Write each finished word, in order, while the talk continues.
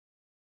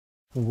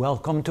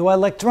Welcome to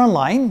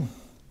ilectureonline.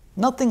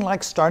 Nothing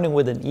like starting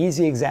with an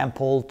easy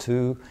example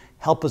to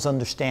help us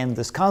understand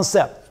this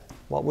concept.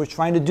 What we're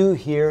trying to do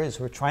here is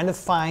we're trying to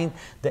find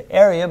the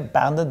area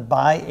bounded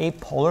by a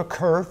polar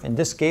curve. In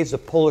this case, the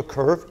polar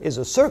curve is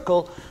a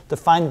circle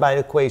defined by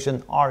the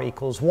equation r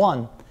equals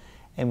 1.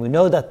 And we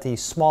know that the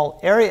small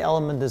area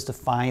element is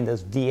defined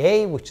as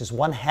dA, which is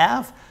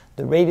 1/2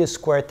 the radius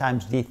squared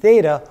times d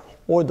theta,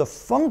 or the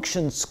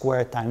function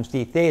squared times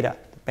d theta,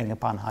 depending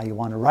upon how you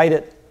want to write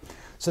it.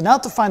 So now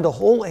to find the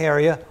whole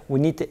area, we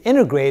need to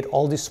integrate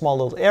all these small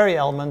little area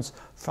elements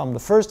from the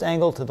first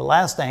angle to the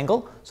last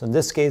angle. So in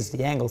this case,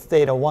 the angle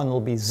theta 1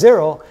 will be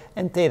 0,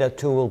 and theta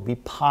 2 will be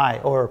pi,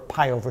 or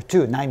pi over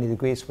 2, 90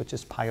 degrees, which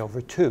is pi over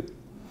 2.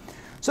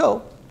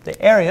 So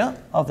the area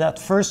of that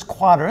first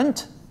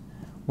quadrant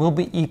will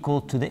be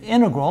equal to the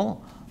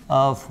integral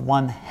of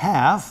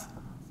 1/2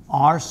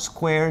 r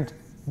squared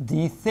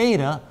d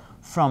theta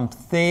from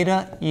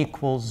theta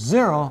equals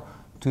 0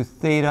 to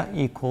theta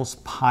equals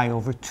pi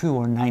over 2,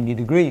 or 90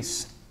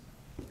 degrees.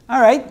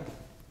 All right.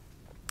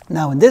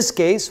 Now in this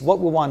case, what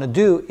we want to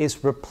do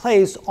is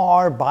replace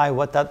r by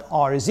what that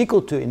r is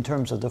equal to in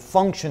terms of the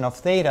function of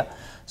theta.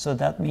 So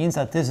that means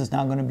that this is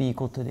now going to be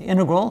equal to the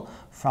integral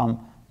from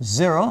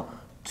 0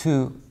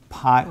 to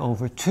pi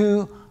over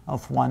 2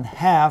 of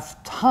 1/2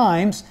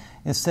 times,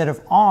 instead of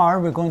r,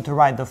 we're going to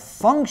write the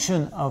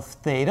function of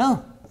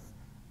theta,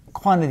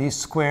 quantity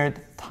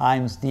squared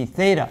times d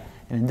theta.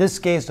 And in this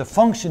case, the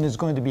function is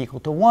going to be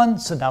equal to 1,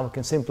 so now we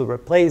can simply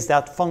replace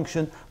that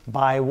function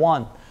by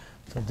 1.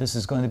 So this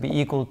is going to be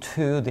equal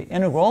to the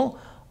integral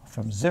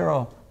from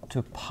 0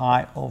 to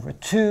pi over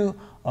 2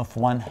 of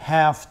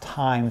 1/2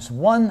 times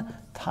 1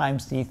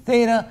 times d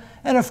theta.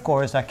 And of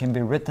course, that can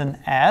be written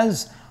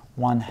as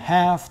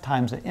 1/2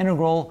 times the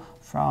integral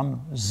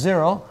from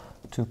 0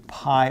 to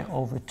pi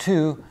over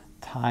 2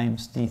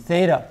 times d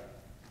theta.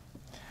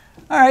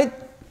 All right,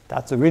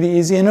 that's a really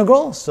easy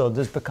integral. So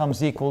this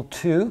becomes equal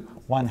to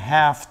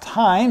 1/2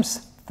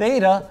 times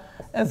theta,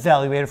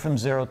 evaluated from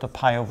 0 to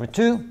pi over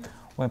 2.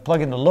 When we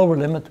plug in the lower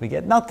limit, we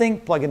get nothing.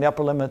 Plug in the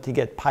upper limit, you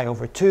get pi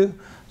over 2.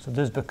 So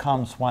this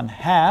becomes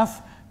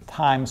 1/2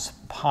 times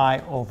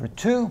pi over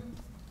 2,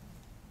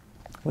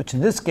 which in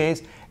this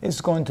case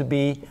is going to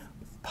be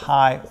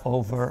pi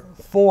over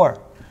 4.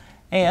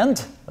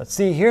 And let's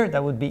see here,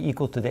 that would be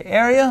equal to the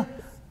area.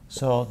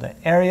 So the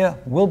area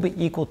will be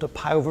equal to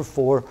pi over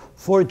 4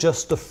 for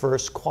just the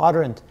first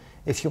quadrant.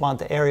 If you want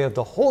the area of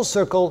the whole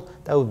circle,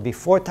 that would be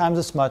 4 times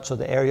as much, so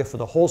the area for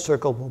the whole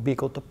circle will be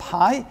equal to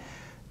pi.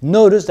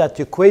 Notice that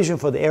the equation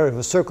for the area of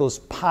a circle is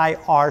pi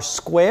r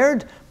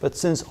squared, but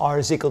since r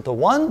is equal to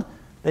 1,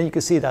 then you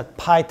can see that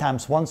pi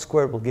times 1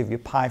 squared will give you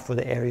pi for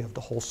the area of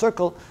the whole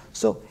circle,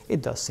 so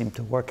it does seem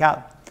to work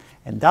out.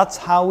 And that's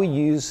how we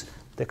use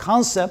the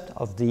concept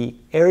of the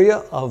area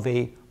of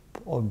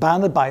or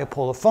bounded by a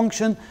polar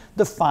function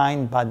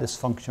defined by this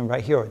function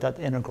right here, or that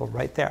integral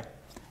right there.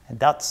 And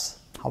that's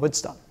how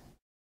it's done.